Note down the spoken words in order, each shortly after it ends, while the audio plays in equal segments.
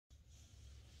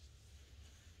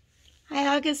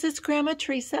Hi, August. It's Grandma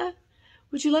Teresa.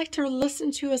 Would you like to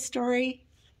listen to a story?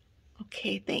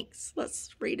 Okay, thanks. Let's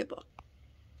read a book.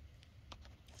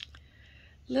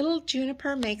 Little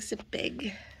Juniper Makes It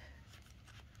Big.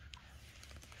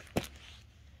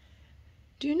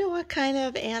 Do you know what kind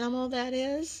of animal that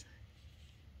is?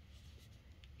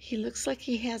 He looks like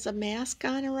he has a mask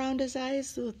on around his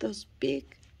eyes with those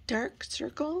big dark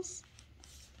circles.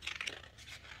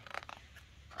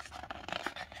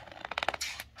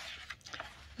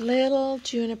 Little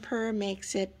Juniper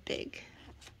makes it big.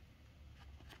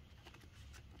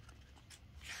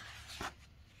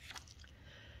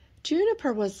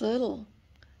 Juniper was little,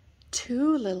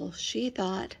 too little, she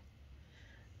thought.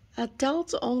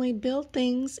 Adults only build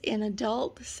things in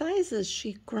adult sizes,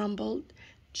 she grumbled,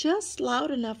 just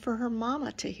loud enough for her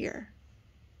mama to hear.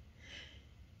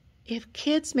 If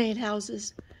kids made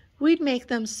houses, we'd make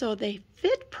them so they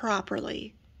fit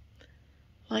properly.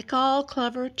 Like all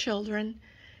clever children,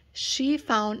 she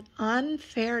found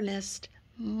unfairness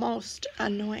most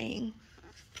annoying.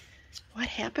 What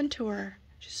happened to her?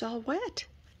 She's all wet.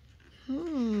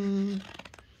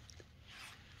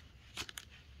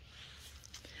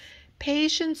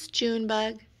 Patience,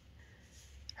 Junebug,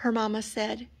 her mama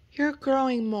said. You're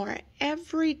growing more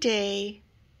every day.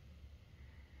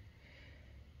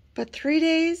 But 3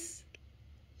 days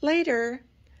later,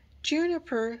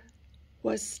 Juniper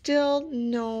was still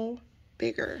no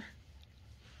bigger.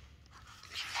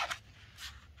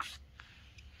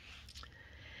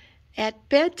 At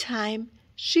bedtime,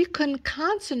 she couldn't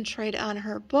concentrate on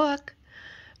her book.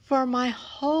 For my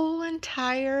whole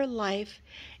entire life,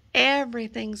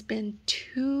 everything's been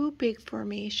too big for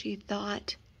me, she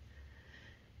thought.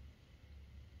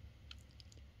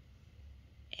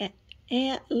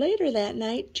 And later that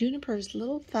night, Juniper's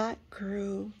little thought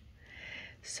grew.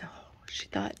 So she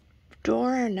thought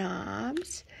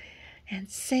doorknobs and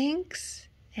sinks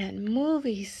and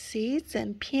movie seats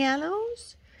and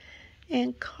pianos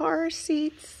and car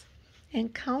seats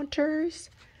and counters.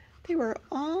 They were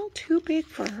all too big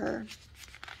for her.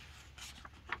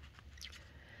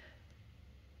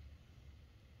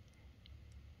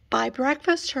 By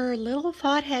breakfast, her little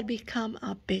thought had become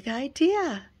a big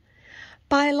idea.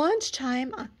 By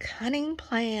lunchtime, a cunning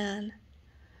plan.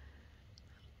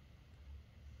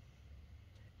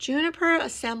 Juniper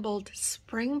assembled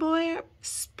springboards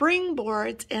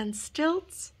and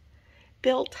stilts,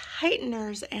 built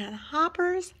heighteners and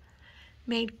hoppers,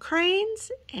 made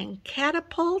cranes and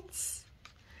catapults,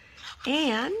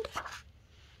 and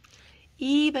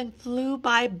even flew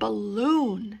by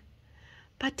balloon.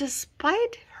 But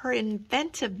despite her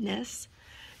inventiveness,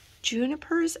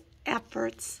 Juniper's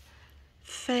efforts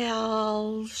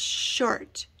fell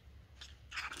short.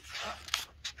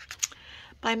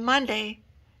 By Monday,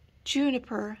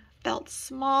 Juniper felt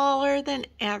smaller than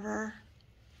ever.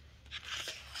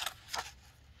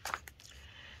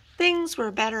 Things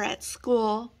were better at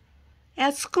school.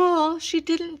 At school, she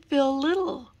didn't feel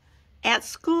little. At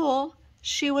school,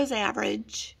 she was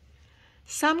average.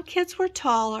 Some kids were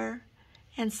taller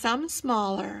and some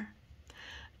smaller.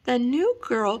 The new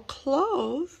girl,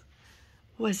 Clove,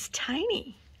 was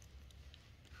tiny.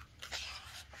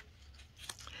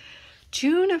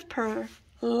 Juniper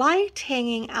liked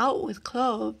hanging out with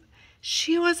Clove.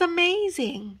 She was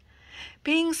amazing.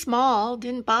 Being small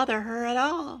didn't bother her at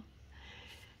all.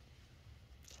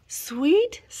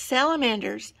 Sweet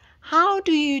salamanders, how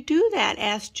do you do that?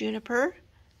 Asked Juniper.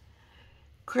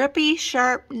 Grippy,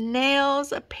 sharp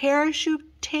nails, a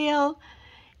parachute tail,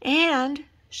 and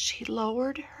she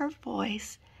lowered her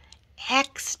voice,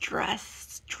 extra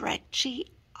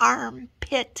stretchy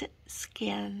armpit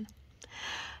skin.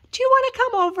 Do you want to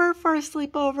come over for a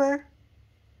sleepover?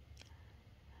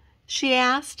 She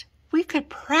asked. We could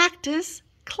practice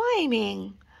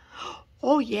climbing.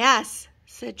 Oh, yes,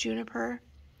 said Juniper.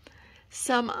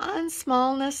 Some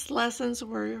unsmallness lessons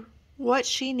were what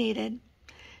she needed.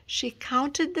 She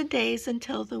counted the days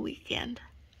until the weekend.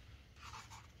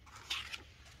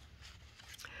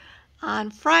 On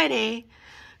Friday,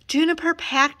 Juniper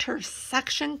packed her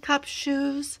suction cup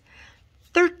shoes,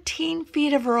 13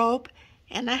 feet of rope,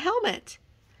 and a helmet.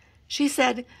 She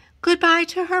said goodbye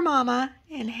to her mama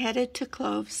and headed to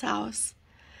Clove's house.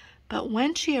 But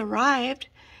when she arrived,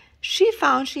 she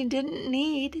found she didn't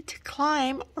need to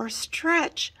climb or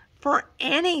stretch for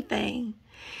anything.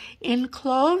 In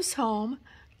Clove's home,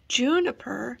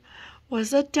 Juniper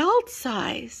was adult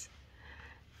size.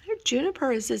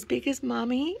 Juniper is as big as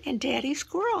Mommy and Daddy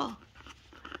Squirrel.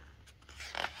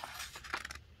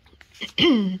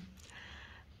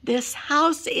 This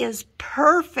house is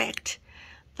perfect,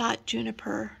 thought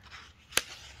Juniper.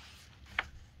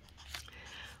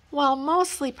 While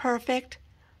mostly perfect,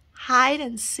 hide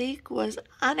and seek was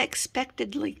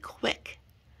unexpectedly quick.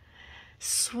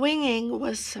 Swinging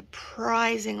was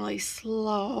surprisingly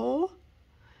slow,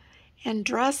 and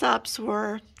dress-ups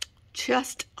were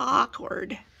just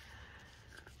awkward.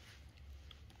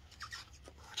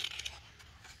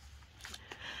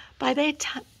 By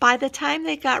the time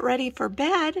they got ready for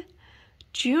bed,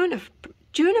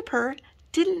 Juniper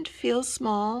didn't feel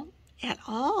small at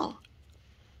all.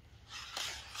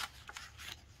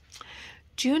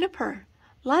 "Juniper,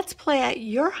 let's play at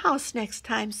your house next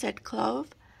time," said Clove.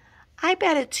 "I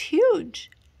bet it's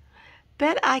huge.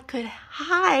 Bet I could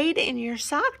hide in your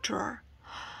sock drawer.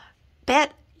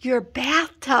 Bet your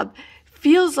bathtub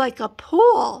feels like a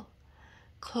pool."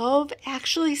 Clove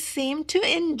actually seemed to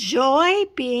enjoy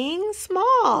being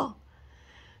small.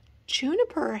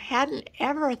 Juniper hadn't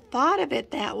ever thought of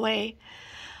it that way,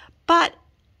 but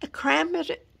a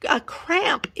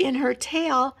cramp in her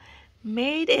tail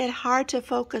made it hard to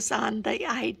focus on the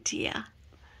idea.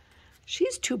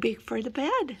 She's too big for the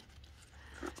bed.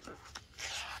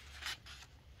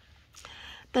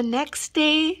 The next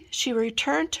day, she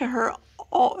returned to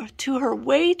her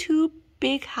way too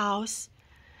big house.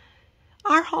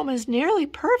 "Our home is nearly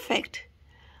perfect,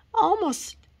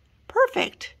 almost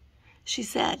perfect," she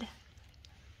said.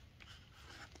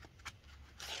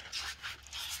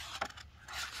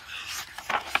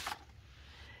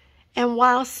 And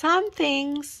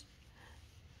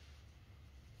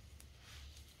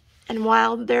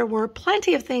while there were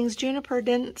plenty of things Juniper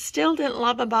still didn't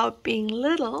love about being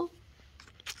little,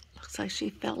 looks like she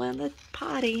fell in the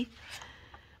potty,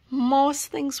 most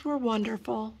things were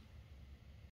wonderful.